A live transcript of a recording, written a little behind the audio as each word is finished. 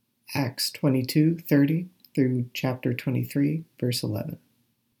Acts 22:30 through chapter 23, verse 11.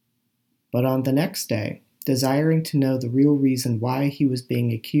 But on the next day, desiring to know the real reason why he was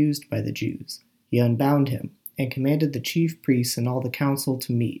being accused by the Jews, he unbound him and commanded the chief priests and all the council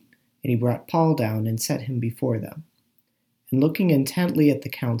to meet, and he brought Paul down and set him before them. And looking intently at the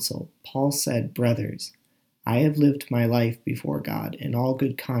council, Paul said, "Brothers, I have lived my life before God in all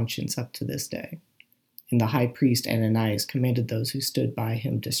good conscience up to this day." And the high priest Ananias commanded those who stood by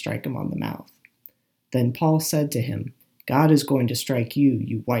him to strike him on the mouth. Then Paul said to him, "God is going to strike you,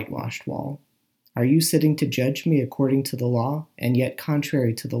 you whitewashed wall. Are you sitting to judge me according to the law, and yet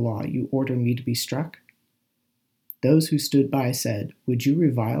contrary to the law you order me to be struck?" Those who stood by said, "Would you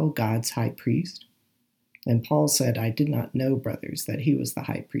revile God's high priest?" And Paul said, "I did not know, brothers, that he was the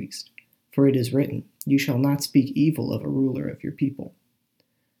high priest. For it is written, 'You shall not speak evil of a ruler of your people.'"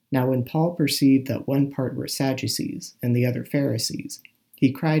 Now when Paul perceived that one part were Sadducees and the other Pharisees, he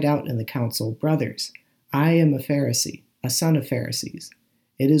cried out in the council, "Brothers, I am a Pharisee, a son of Pharisees.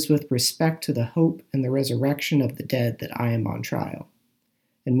 It is with respect to the hope and the resurrection of the dead that I am on trial."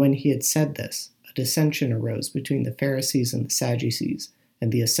 And when he had said this, a dissension arose between the Pharisees and the Sadducees,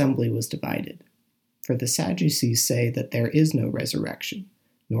 and the assembly was divided. For the Sadducees say that there is no resurrection,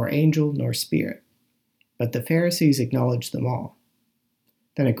 nor angel, nor spirit. But the Pharisees acknowledge them all.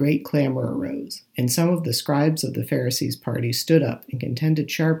 Then a great clamor arose, and some of the scribes of the Pharisees' party stood up and contended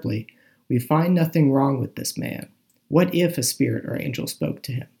sharply, "We find nothing wrong with this man. What if a spirit or angel spoke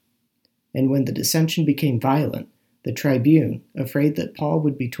to him?" And when the dissension became violent, the tribune, afraid that Paul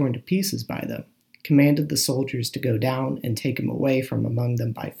would be torn to pieces by them, commanded the soldiers to go down and take him away from among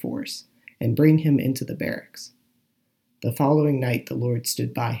them by force, and bring him into the barracks. The following night the Lord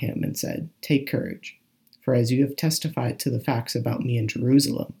stood by him and said, "Take courage. For as you have testified to the facts about me in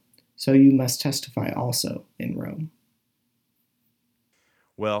Jerusalem, so you must testify also in Rome."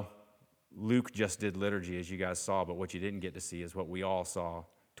 Well, Luke just did liturgy, as you guys saw, but what you didn't get to see is what we all saw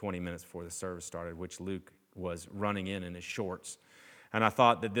 20 minutes before the service started, which Luke was running in his shorts. And I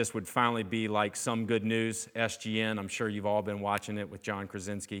thought that this would finally be like Some Good News, SGN. I'm sure you've all been watching it with John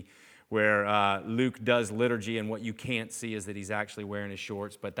Krasinski, where Luke does liturgy, and what you can't see is that he's actually wearing his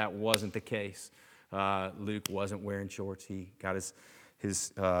shorts, but that wasn't the case. Luke wasn't wearing shorts. He got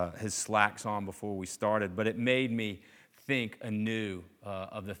his slacks on before we started, but it made me think anew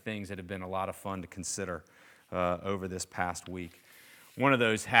of the things that have been a lot of fun to consider over this past week. One of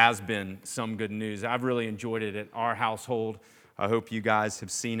those has been Some Good News. I've really enjoyed it at our household. I hope you guys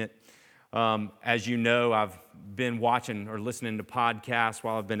have seen it. As you know, I've been watching or listening to podcasts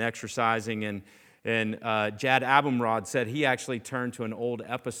while I've been exercising, and Jad Abumrad said he actually turned to an old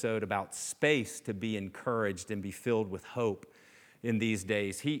episode about space to be encouraged and be filled with hope in these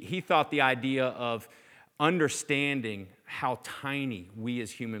days. He thought the idea of understanding how tiny we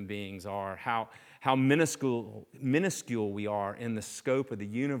as human beings are, how minuscule we are in the scope of the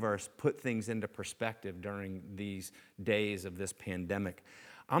universe, put things into perspective during these days of this pandemic.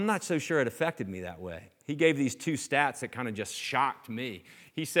 I'm not so sure it affected me that way. He gave these two stats that kind of just shocked me.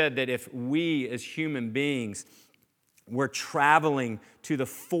 He said that if we as human beings were traveling to the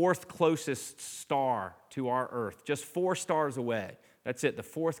fourth closest star to our Earth, just 4 stars away, that's it, the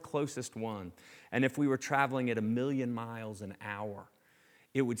fourth closest one, and if we were traveling at 1,000,000 miles an hour,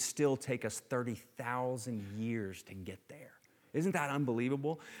 it would still take us 30,000 years to get there. Isn't that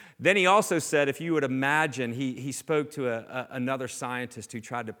unbelievable? Then he also said, if you would imagine, he spoke to another scientist who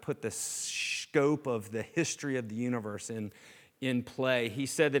tried to put the scope of the history of the universe in play. He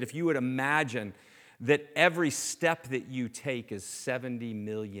said that if you would imagine that every step that you take is 70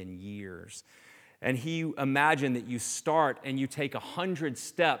 million years, and he imagined that you start and you take 100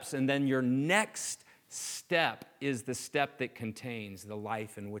 steps, and then your next step is the step that contains the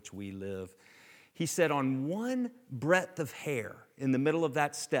life in which we live. He said on one breadth of hair in the middle of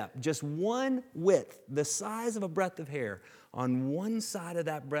that step, just one width, the size of a breadth of hair, on one side of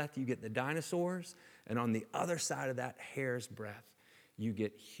that breadth you get the dinosaurs, and on the other side of that hair's breadth you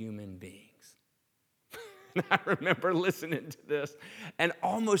get human beings. And I remember listening to this, and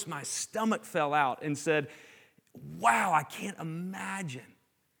almost my stomach fell out and said, wow, I can't imagine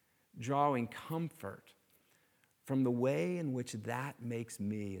drawing comfort from the way in which that makes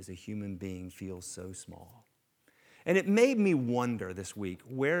me as a human being feel so small. And it made me wonder this week,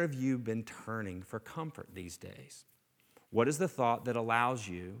 where have you been turning for comfort these days? What is the thought that allows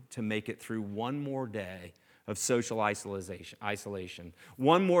you to make it through one more day of social isolation,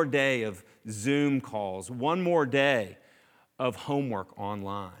 one more day of Zoom calls, one more day of homework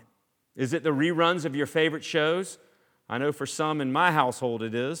online? Is it the reruns of your favorite shows? I know for some in my household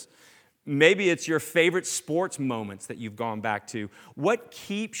it is. Maybe it's your favorite sports moments that you've gone back to. What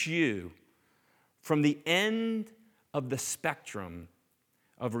keeps you from the end of the spectrum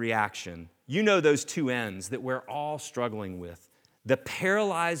of reaction? You know those two ends that we're all struggling with. The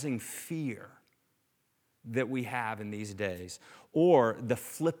paralyzing fear that we have in these days, or the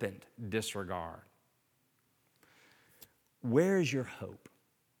flippant disregard. Where is your hope?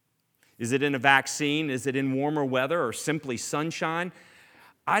 Is it in a vaccine? Is it in warmer weather or simply sunshine?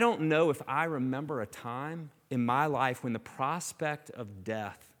 I don't know if I remember a time in my life when the prospect of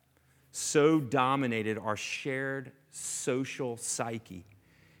death so dominated our shared social psyche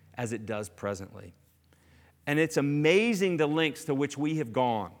as it does presently. And it's amazing the lengths to which we have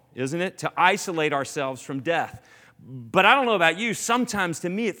gone, isn't it? To isolate ourselves from death. But I don't know about you, sometimes to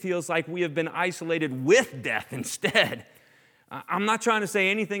me it feels like we have been isolated with death instead. I'm not trying to say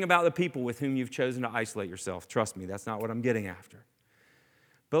anything about the people with whom you've chosen to isolate yourself. Trust me, that's not what I'm getting after.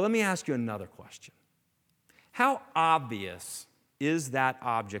 But let me ask you another question. How obvious is that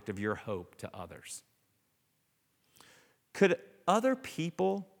object of your hope to others? Could other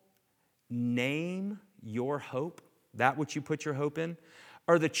people name your hope, that which you put your hope in?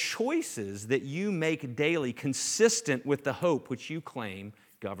 Are the choices that you make daily consistent with the hope which you claim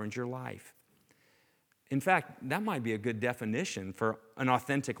governs your life? In fact, that might be a good definition for an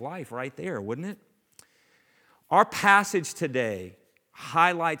authentic life right there, wouldn't it? Our passage today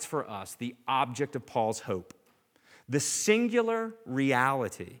highlights for us the object of Paul's hope, the singular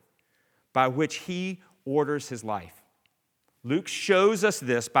reality by which he orders his life. Luke shows us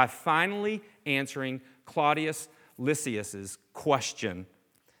this by finally answering Claudius Lysias's question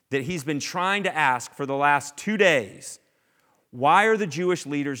that he's been trying to ask for the last 2 days. Why are the Jewish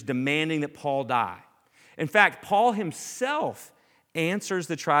leaders demanding that Paul die? In fact, Paul himself answers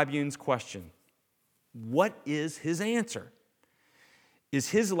the tribune's question. What is his answer? Is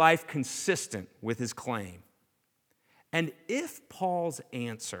his life consistent with his claim? And if Paul's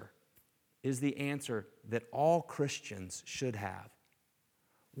answer is the answer that all Christians should have,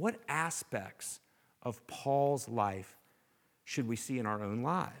 what aspects of Paul's life should we see in our own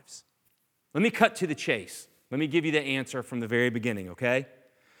lives? Let me cut to the chase. Let me give you the answer from the very beginning, okay?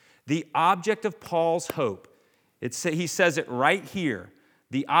 The object of Paul's hope, he says it right here.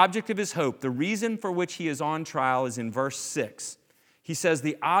 The object of his hope, the reason for which he is on trial is in verse 6. He says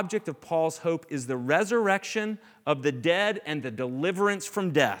the object of Paul's hope is the resurrection of the dead and the deliverance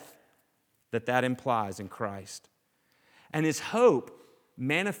from death that implies in Christ. And his hope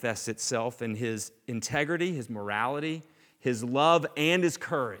manifests itself in his integrity, his morality, his love, and his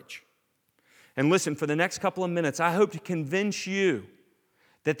courage. And listen, for the next couple of minutes, I hope to convince you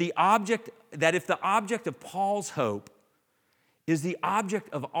that if the object of Paul's hope is the object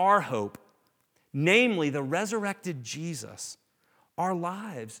of our hope, namely the resurrected Jesus, our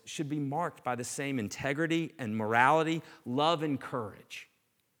lives should be marked by the same integrity and morality, love and courage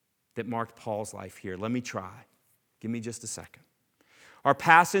that marked Paul's life here. Let me try. Give me just a second. Our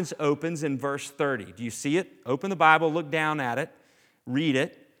passage opens in verse 30. Do you see it? Open the Bible, look down at it, read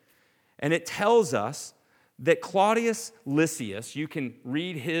it, and it tells us that Claudius Lysias, you can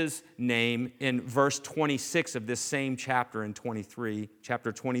read his name in verse 26 of this same chapter in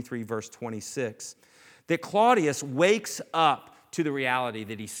chapter 23, verse 26, that Claudius wakes up to the reality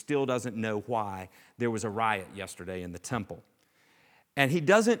that he still doesn't know why there was a riot yesterday in the temple. And he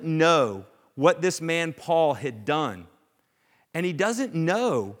doesn't know what this man Paul had done. And he doesn't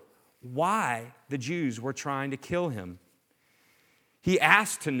know why the Jews were trying to kill him. He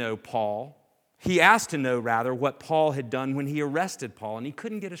asked to know what Paul had done when he arrested Paul, and he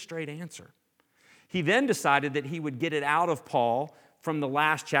couldn't get a straight answer. He then decided that he would get it out of Paul from the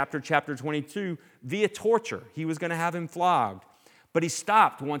last chapter 22, via torture. He was going to have him flogged. But he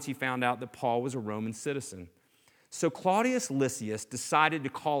stopped once he found out that Paul was a Roman citizen. So Claudius Lysias decided to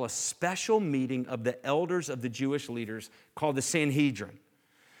call a special meeting of the elders of the Jewish leaders called the Sanhedrin.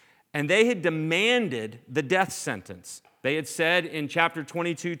 And they had demanded the death sentence. They had said in chapter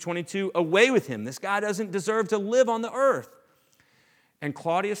 22, away with him. This guy doesn't deserve to live on the earth. And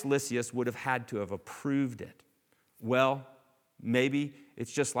Claudius Lysias would have had to have approved it. Well, maybe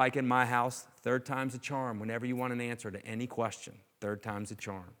it's just like in my house, third time's a charm. Whenever you want an answer to any question, third time's a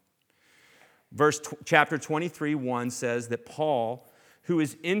charm. Chapter 23, 1 says that Paul, who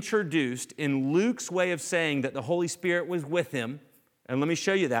is introduced in Luke's way of saying that the Holy Spirit was with him, and let me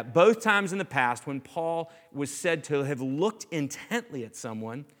show you that. Both times in the past when Paul was said to have looked intently at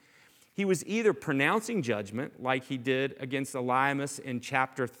someone, he was either pronouncing judgment, like he did against Elymas in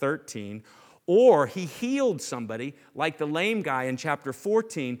chapter 13, or he healed somebody, like the lame guy in chapter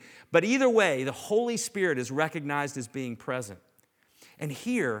 14. But either way, the Holy Spirit is recognized as being present. And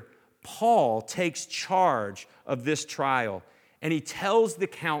here, Paul takes charge of this trial, and he tells the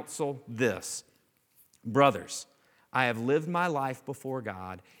council this: brothers, I have lived my life before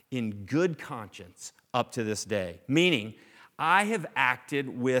God in good conscience up to this day, meaning I have acted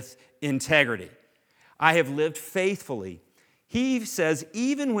with integrity. I have lived faithfully. He says,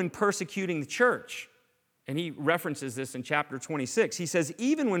 even when persecuting the church, and he references this in chapter 26, he says,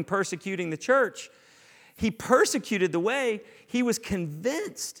 even when persecuting the church, he persecuted the way he was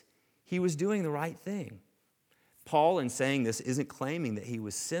convinced he was doing the right thing. Paul, in saying this, isn't claiming that he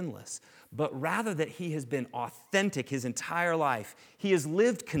was sinless, but rather that he has been authentic his entire life. He has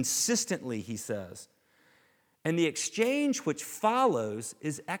lived consistently, he says. And the exchange which follows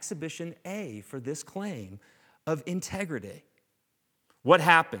is exhibition A for this claim of integrity. What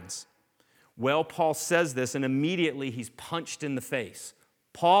happens? Well, Paul says this, and immediately he's punched in the face.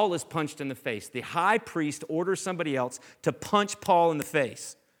 Paul is punched in the face. The high priest orders somebody else to punch Paul in the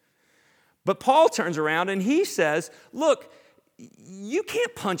face. But Paul turns around and he says, look, you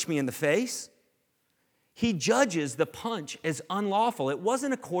can't punch me in the face. He judges the punch as unlawful. It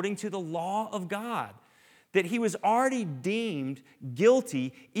wasn't according to the law of God, that he was already deemed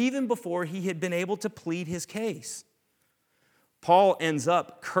guilty even before he had been able to plead his case. Paul ends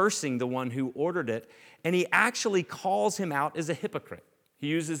up cursing the one who ordered it, and he actually calls him out as a hypocrite. He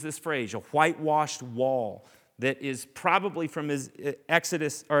uses this phrase, a whitewashed wall, that is probably from Ezekiel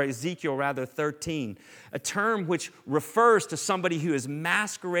 13, a term which refers to somebody who is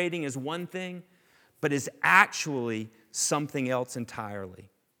masquerading as one thing, but is actually something else entirely.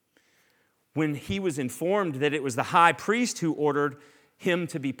 When he was informed that it was the high priest who ordered him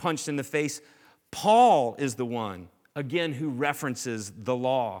to be punched in the face, Paul is the one, again, who references the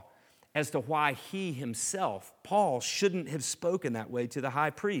law as to why he himself, Paul, shouldn't have spoken that way to the high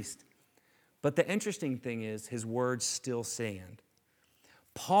priest. But the interesting thing is, his words still stand.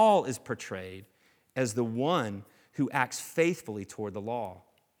 Paul is portrayed as the one who acts faithfully toward the law.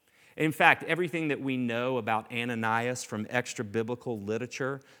 In fact, everything that we know about Ananias from extra-biblical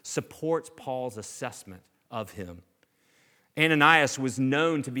literature supports Paul's assessment of him. Ananias was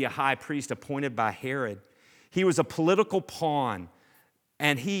known to be a high priest appointed by Herod. He was a political pawn,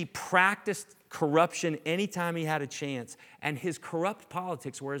 and he practiced corruption anytime he had a chance, and his corrupt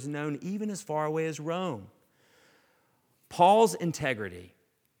politics were as known even as far away as Rome. Paul's integrity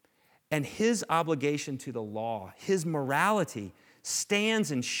and his obligation to the law, his morality,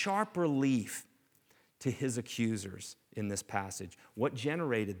 stands in sharp relief to his accusers in this passage. What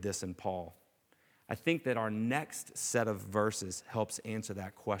generated this in Paul? I think that our next set of verses helps answer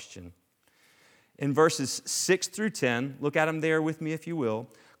that question. In verses 6 through 10, look at them there with me if you will,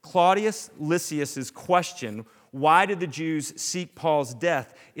 Claudius Lysias' question, why did the Jews seek Paul's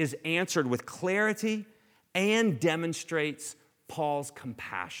death, is answered with clarity and demonstrates Paul's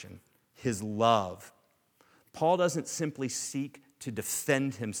compassion, his love. Paul doesn't simply seek to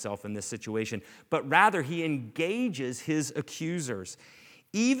defend himself in this situation, but rather he engages his accusers,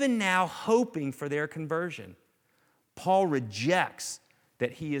 even now hoping for their conversion. Paul rejects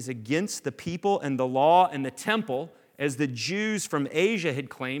that he is against the people and the law and the temple, as the Jews from Asia had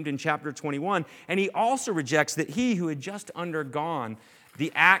claimed in chapter 21. And he also rejects that he who had just undergone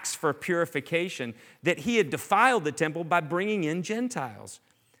the acts for purification, that he had defiled the temple by bringing in Gentiles.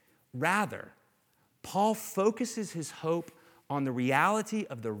 Rather, Paul focuses his hope on the reality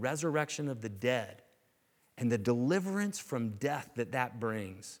of the resurrection of the dead and the deliverance from death that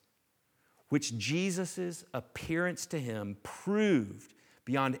brings, which Jesus' appearance to him proved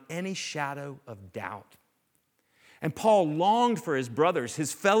beyond any shadow of doubt. And Paul longed for his brothers,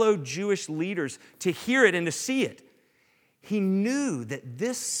 his fellow Jewish leaders, to hear it and to see it. He knew that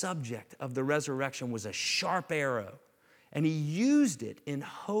this subject of the resurrection was a sharp arrow, and he used it in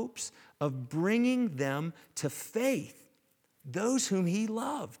hopes of bringing them to faith, those whom he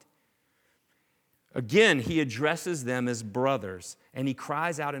loved. Again, he addresses them as brothers, and he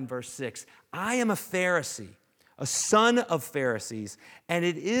cries out in verse 6, I am a Pharisee, a son of Pharisees, and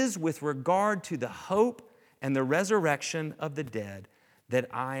it is with regard to the hope and the resurrection of the dead that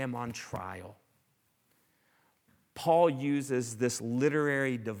I am on trial. Paul uses this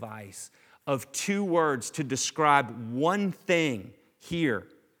literary device of two words to describe one thing here,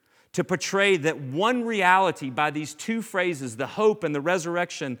 to portray that one reality by these two phrases, the hope and the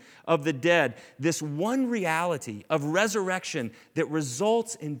resurrection of the dead, this one reality of resurrection that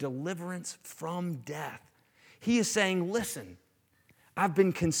results in deliverance from death. He is saying, listen, I've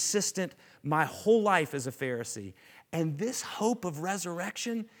been consistent my whole life as a Pharisee, and this hope of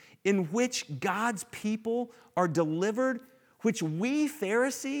resurrection in which God's people are delivered, which we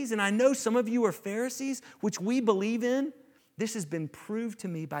Pharisees, and I know some of you are Pharisees, which we believe in, This has been proved to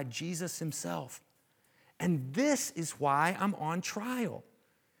me by Jesus himself. And this is why I'm on trial.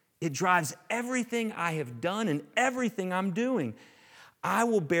 It drives everything I have done and everything I'm doing. I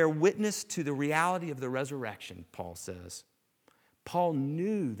will bear witness to the reality of the resurrection, Paul says. Paul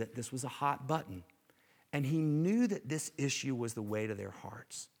knew that this was a hot button, and he knew that this issue was the weight of their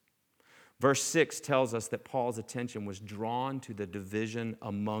hearts. Verse 6 tells us that Paul's attention was drawn to the division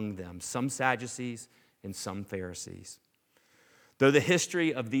among them, some Sadducees and some Pharisees. Though the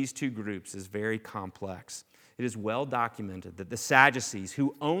history of these two groups is very complex, it is well documented that the Sadducees,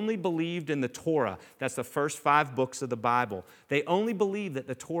 who only believed in the Torah, that's the first 5 books of the Bible, they only believed that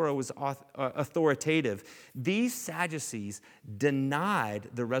the Torah was authoritative. These Sadducees denied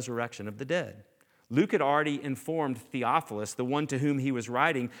the resurrection of the dead. Luke had already informed Theophilus, the one to whom he was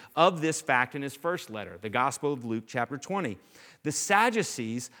writing, of this fact in his first letter, the Gospel of Luke, chapter 20. The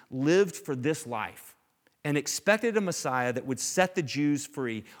Sadducees lived for this life and expected a Messiah that would set the Jews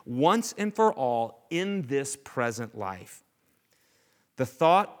free once and for all in this present life. The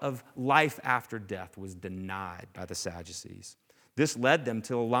thought of life after death was denied by the Sadducees. This led them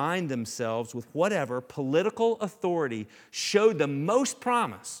to align themselves with whatever political authority showed the most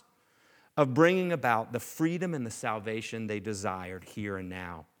promise of bringing about the freedom and the salvation they desired here and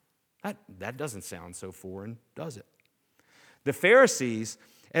now. That doesn't sound so foreign, does it? The Pharisees,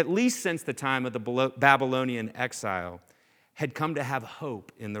 at least since the time of the Babylonian exile, had come to have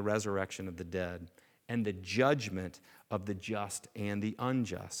hope in the resurrection of the dead and the judgment of the just and the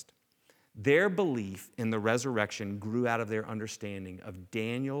unjust. Their belief in the resurrection grew out of their understanding of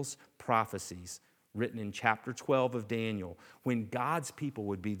Daniel's prophecies written in chapter 12 of Daniel, when God's people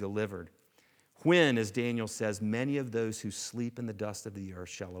would be delivered. When, as Daniel says, many of those who sleep in the dust of the earth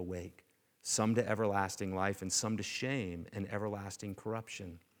shall awake, some to everlasting life and some to shame and everlasting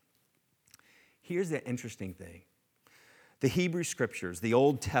corruption. Here's the interesting thing. The Hebrew Scriptures, the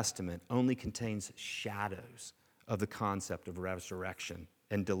Old Testament, only contains shadows of the concept of resurrection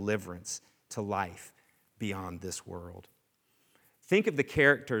and deliverance to life beyond this world. Think of the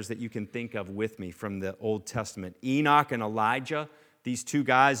characters that you can think of with me from the Old Testament. Enoch and Elijah, these two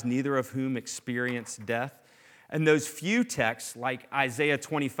guys, neither of whom experienced death. And those few texts like Isaiah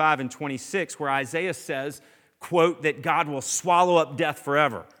 25 and 26, where Isaiah says, quote, that God will swallow up death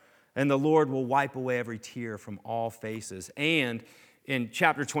forever, and the Lord will wipe away every tear from all faces. And in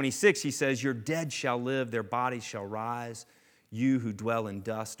chapter 26, he says, your dead shall live, their bodies shall rise. You who dwell in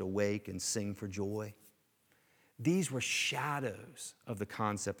dust, awake and sing for joy. These were shadows of the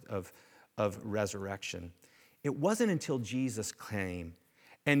concept of resurrection. It wasn't until Jesus came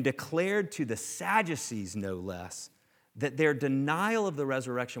and declared to the Sadducees, no less, that their denial of the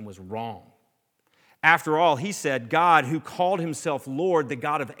resurrection was wrong. After all, he said, God, who called himself Lord, the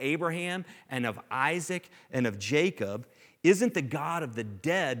God of Abraham and of Isaac and of Jacob, isn't the God of the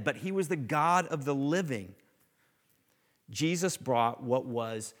dead, but he was the God of the living. Jesus brought what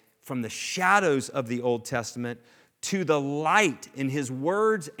was from the shadows of the Old Testament to the light in his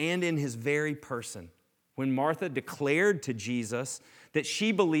words and in his very person. When Martha declared to Jesus that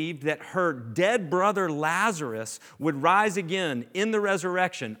she believed that her dead brother Lazarus would rise again in the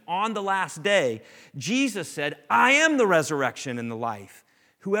resurrection on the last day, Jesus said, I am the resurrection and the life.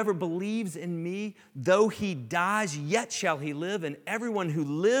 Whoever believes in me, though he dies, yet shall he live, and everyone who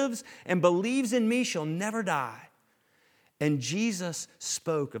lives and believes in me shall never die. And Jesus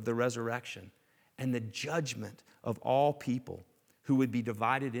spoke of the resurrection and the judgment of all people who would be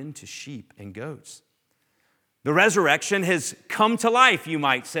divided into sheep and goats. The resurrection has come to life, you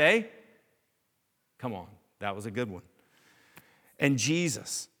might say. Come on, that was a good one. And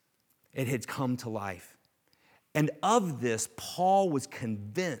Jesus, it had come to life. And of this, Paul was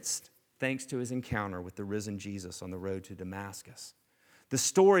convinced, thanks to his encounter with the risen Jesus on the road to Damascus. The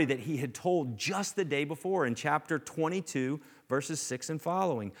story that he had told just the day before in chapter 22, verses 6 and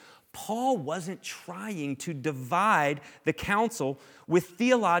following. Paul wasn't trying to divide the council with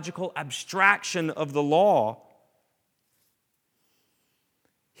theological abstraction of the law.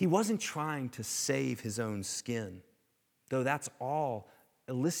 He wasn't trying to save his own skin, though that's all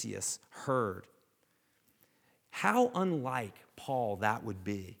Eliseus heard. How unlike Paul that would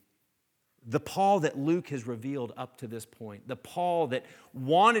be. The Paul that Luke has revealed up to this point, the Paul that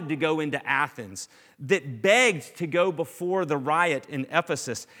wanted to go into Athens, that begged to go before the riot in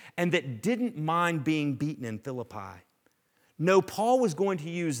Ephesus, and that didn't mind being beaten in Philippi. No, Paul was going to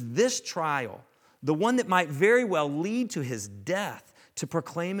use this trial, the one that might very well lead to his death, to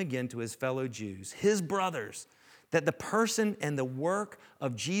proclaim again to his fellow Jews, his brothers, that the person and the work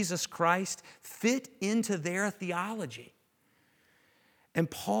of Jesus Christ fit into their theology. And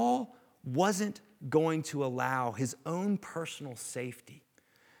Paul wasn't going to allow his own personal safety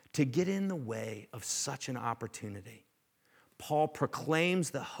to get in the way of such an opportunity. Paul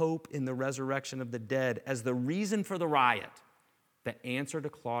proclaims the hope in the resurrection of the dead as the reason for the riot, the answer to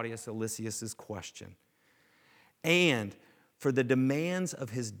Claudius Lysias' question, and for the demands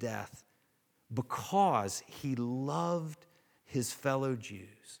of his death, because he loved his fellow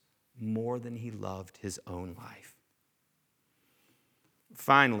Jews more than he loved his own life.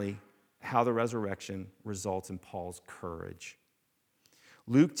 Finally, how the resurrection results in Paul's courage.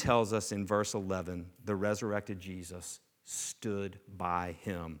 Luke tells us in verse 11, the resurrected Jesus stood by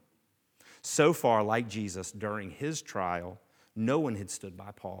him. So far, like Jesus, during his trial, no one had stood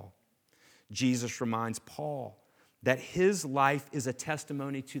by Paul. Jesus reminds Paul that his life is a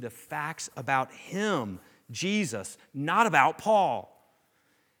testimony to the facts about him, Jesus, not about Paul.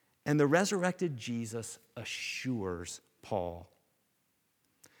 And the resurrected Jesus assures Paul.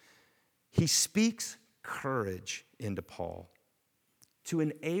 He speaks courage into Paul to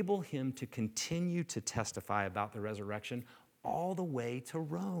enable him to continue to testify about the resurrection all the way to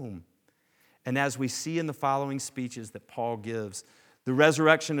Rome. And as we see in the following speeches that Paul gives, the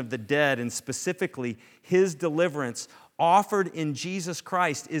resurrection of the dead, and specifically his deliverance offered in Jesus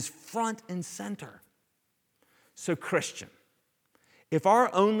Christ, is front and center. So, Christian, if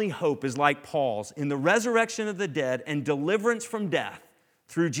our only hope is like Paul's in the resurrection of the dead and deliverance from death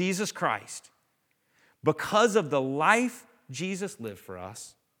through Jesus Christ, because of the life Jesus lived for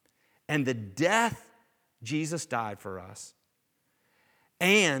us and the death Jesus died for us,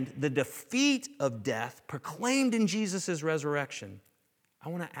 and the defeat of death proclaimed in Jesus' resurrection, I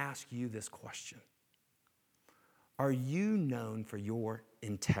want to ask you this question. Are you known for your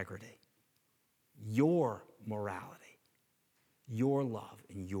integrity, your morality, your love,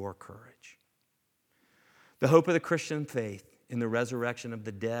 and your courage? The hope of the Christian faith in the resurrection of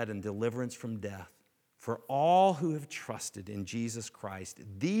the dead and deliverance from death for all who have trusted in Jesus Christ,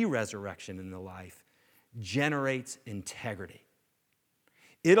 the resurrection and the life, generates integrity.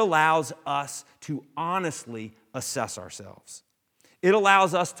 It allows us to honestly assess ourselves. It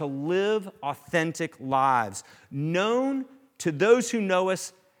allows us to live authentic lives, known to those who know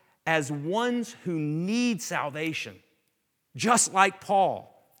us as ones who need salvation. Just like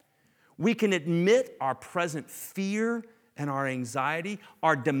Paul, we can admit our present fear and our anxiety,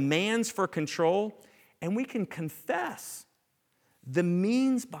 our demands for control, and we can confess the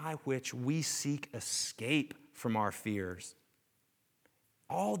means by which we seek escape from our fears.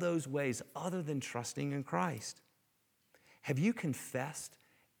 All those ways other than trusting in Christ. Have you confessed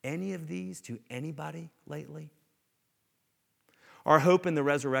any of these to anybody lately? Our hope in the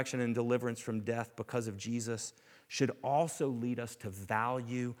resurrection and deliverance from death because of Jesus should also lead us to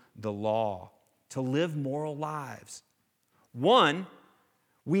value the law, to live moral lives. One,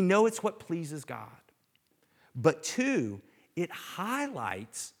 we know it's what pleases God. But two, it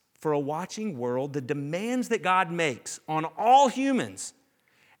highlights for a watching world the demands that God makes on all humans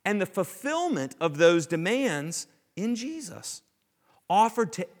and the fulfillment of those demands in Jesus,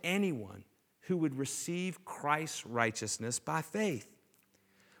 offered to anyone who would receive Christ's righteousness by faith.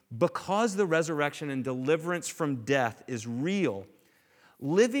 Because the resurrection and deliverance from death is real,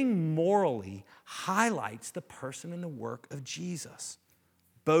 living morally highlights the person and the work of Jesus,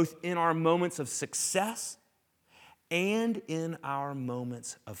 both in our moments of success and in our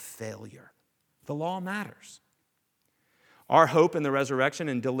moments of failure. The law matters. Our hope in the resurrection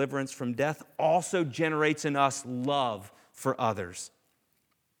and deliverance from death also generates in us love for others.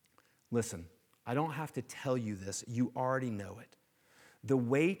 Listen, I don't have to tell you this. You already know it. The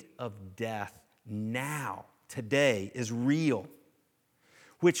weight of death now, today, is real,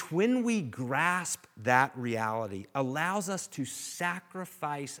 which when we grasp that reality allows us to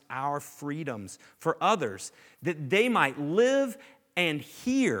sacrifice our freedoms for others that they might live and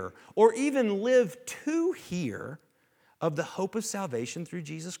hear, or even live to hear, of the hope of salvation through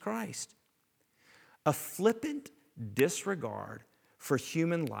Jesus Christ. A flippant disregard for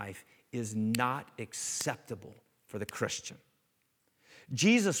human life is not acceptable for the Christian.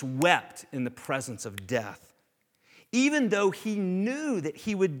 Jesus wept in the presence of death, even though he knew that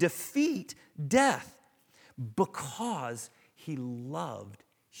he would defeat death, because he loved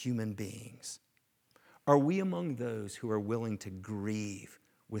human beings. Are we among those who are willing to grieve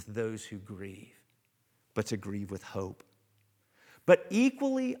with those who grieve, but to grieve with hope? But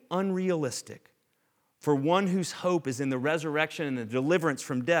equally unrealistic for one whose hope is in the resurrection and the deliverance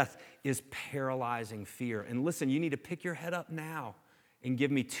from death is paralyzing fear. And listen, you need to pick your head up now and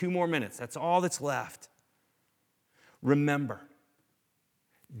give me 2 more minutes. That's all that's left. Remember,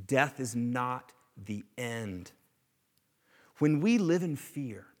 death is not the end. When we live in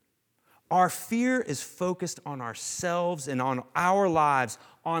fear, Our fear is focused on ourselves and on our lives,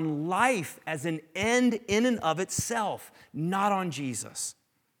 on life as an end in and of itself, not on Jesus.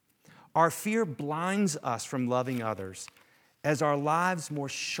 Our fear blinds us from loving others as our lives more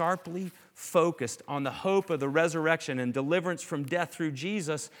sharply focused on the hope of the resurrection and deliverance from death through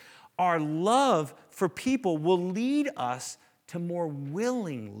Jesus. Our love for people will lead us to more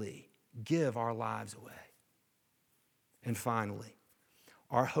willingly give our lives away. And finally,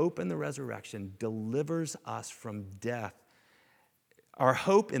 our hope in the resurrection delivers us from death. Our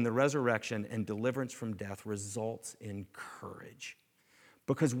hope in the resurrection and deliverance from death results in courage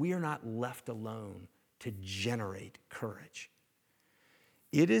because we are not left alone to generate courage.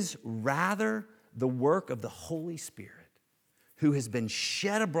 It is rather the work of the Holy Spirit who has been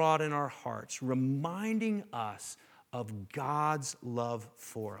shed abroad in our hearts, reminding us of God's love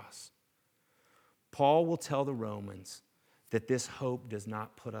for us. Paul will tell the Romans that this hope does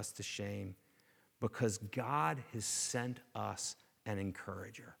not put us to shame because God has sent us an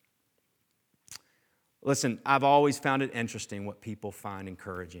encourager. Listen, I've always found it interesting what people find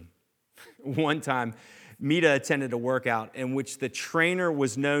encouraging. One time, Mita attended a workout in which the trainer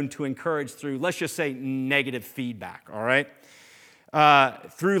was known to encourage through, let's just say, negative feedback, all right?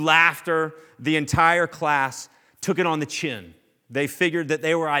 Through laughter, the entire class took it on the chin. They figured that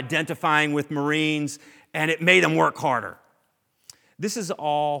they were identifying with Marines, and it made them work harder. This is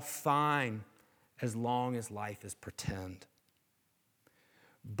all fine as long as life is pretend.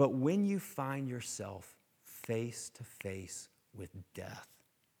 But when you find yourself face to face with death,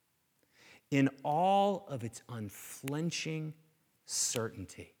 in all of its unflinching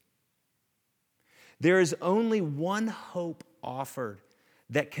certainty, there is only one hope offered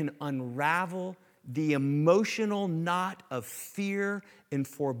that can unravel the emotional knot of fear and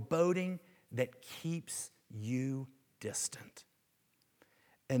foreboding that keeps you distant.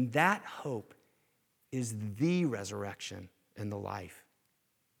 And that hope is the resurrection and the life.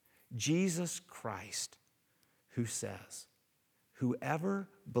 Jesus Christ, who says, "Whoever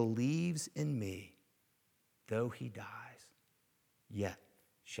believes in me, though he dies, yet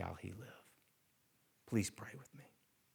shall he live." Please pray with me.